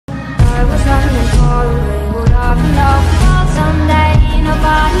I was running far away, would I be loved someday?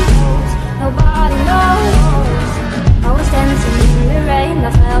 Nobody knows, nobody knows. I was dancing in the rain,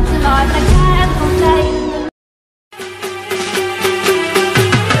 I felt alive, I can't complain.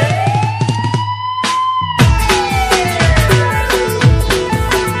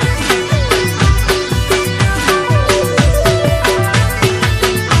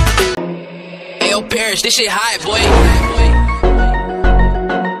 This shit hot, boy.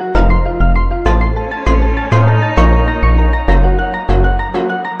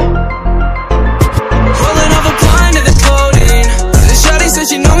 Rolling off a pint of the codeine. The shawty said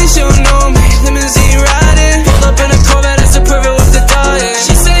she know me, she don't know me. Limousine riding, pulled up in a Corvette, that's a perfect with the diet.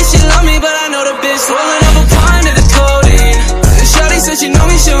 She say she love me, but I know the bitch. Rolling off a pint of the codeine. The shawty said she know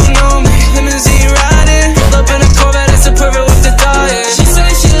me, she don't know me. Limousine riding, pulled up in a Corvette, that's a perfect with the diet. She say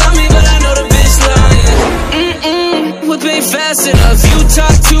she love me, but I know the bitch lying. Whip ain't fast enough. You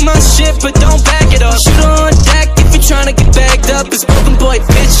talk too much shit, but don't back it up. Shoot on deck if you're trying to get bagged up. It's broken boy,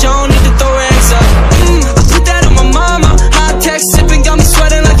 bitch, I don't need to throw rags up. I put that on my mama. High tech sipping, got me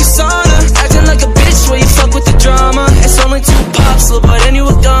sweating like a sauna. Acting like a bitch where you fuck with the drama. It's only 2 pops, little but then you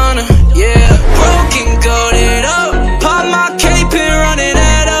were gonna. Yeah, broken, goated up. Pop my cape and running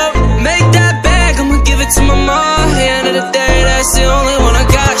that up. Make that bag, I'ma give it to my mom. At the end of the day, that's the only one I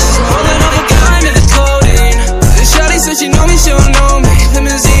got. She's holding up a kind of the codeine. Said she know me, she don't know me.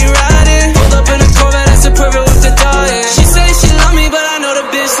 Limousine riding, pulled up in a Corvette, that's a perfect with the diet. She say she love me, but I know the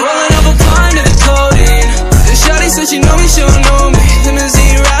bitch. Rolling up a pint of the codeine. The shawty said she know me, she don't know me.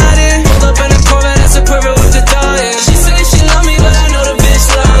 Limousine riding, pulled up in a Corvette, that's a perfect with the diet. She say she love me, but I know the bitch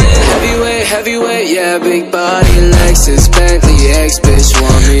lying. Heavyweight, heavyweight, yeah, big body, Lexus, Bentley, ex-bitch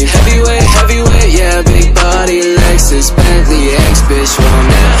want me. Heavyweight, heavyweight, yeah, big body, Lexus, Bentley, ex-bitch want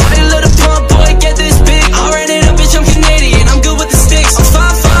me. Hey, little pump boy, get this big. I'll run it up, bitch, I'm Canadian, I'm good with the sticks. I'm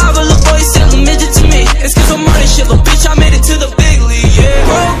 5'5", a little boy still a midget to me. It's cause I'm running shit, little bitch, I made it to the big league, yeah.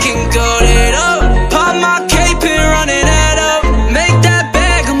 Broken, goated up. Pop my cape and running that up. Make that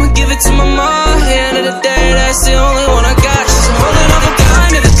bag, I'ma give it to my mom. At the end of the day, that's the only one I got. She's holding up a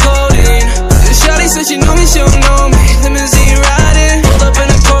kind of the codeine. The shawty said she know me, she don't know me. Limousine riding, pulled up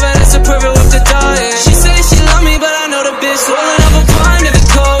in a Corvette, that's a perfect with the diet. She say she love me, but I know the bitch. Rolling up a pint of the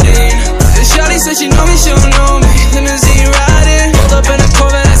codeine. The shawty said she know me, she don't know me. Limousine riding, pulled up in a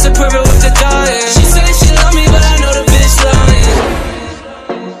Corvette, that's a perfect with the diet. She say she love me, but I know the bitch lying.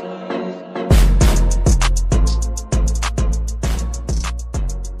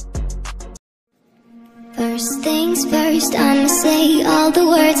 First things first, I'ma say all the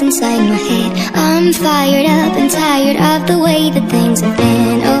words inside my head. I'm fired up and tired of the way that things have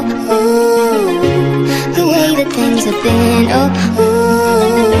been. Oh, ooh, the way that things have been. Oh, ooh.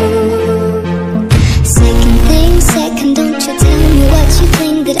 Second thing, second, don't you tell me what you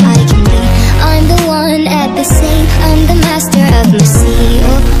think that I can be. I'm the one at the same, I'm the master of my sea.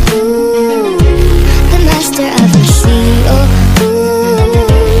 Oh, ooh, the master of my sea. Oh, ooh.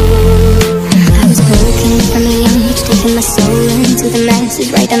 From a young age, taking my soul into the masses,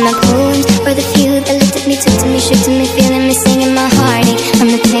 writing my poems for the few that looked at me, took to me, shook to me, feeling me, singing my heartache. From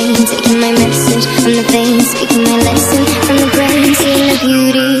the pain, taking my message, from the veins, speaking my lesson, from the brain, seeing the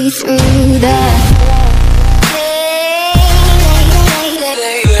beauty through the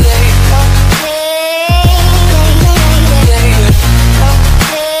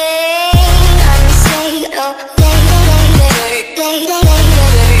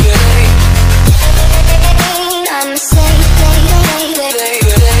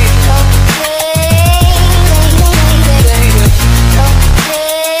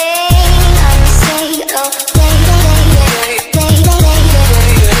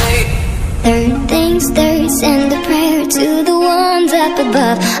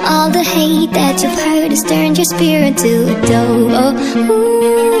above. All the hate that you've heard has turned your spirit to a dove. Oh,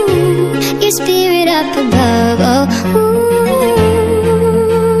 ooh, your spirit up above. Oh, ooh.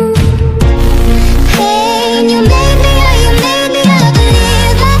 Hey, and you made me a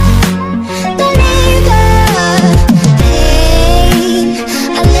believer, believer. Hey,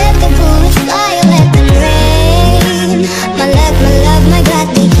 I let the bullets fly, I let them rain. My love, my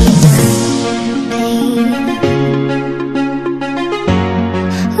gladly keep pain.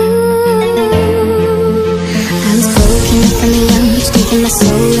 My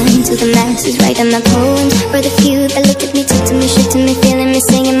soul into the masses, writing my poems for the few that looked at me, took to me, shook to me, feeling me,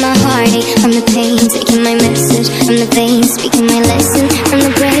 singing my heartache. From the pain, taking my message, from the veins, speaking my lesson.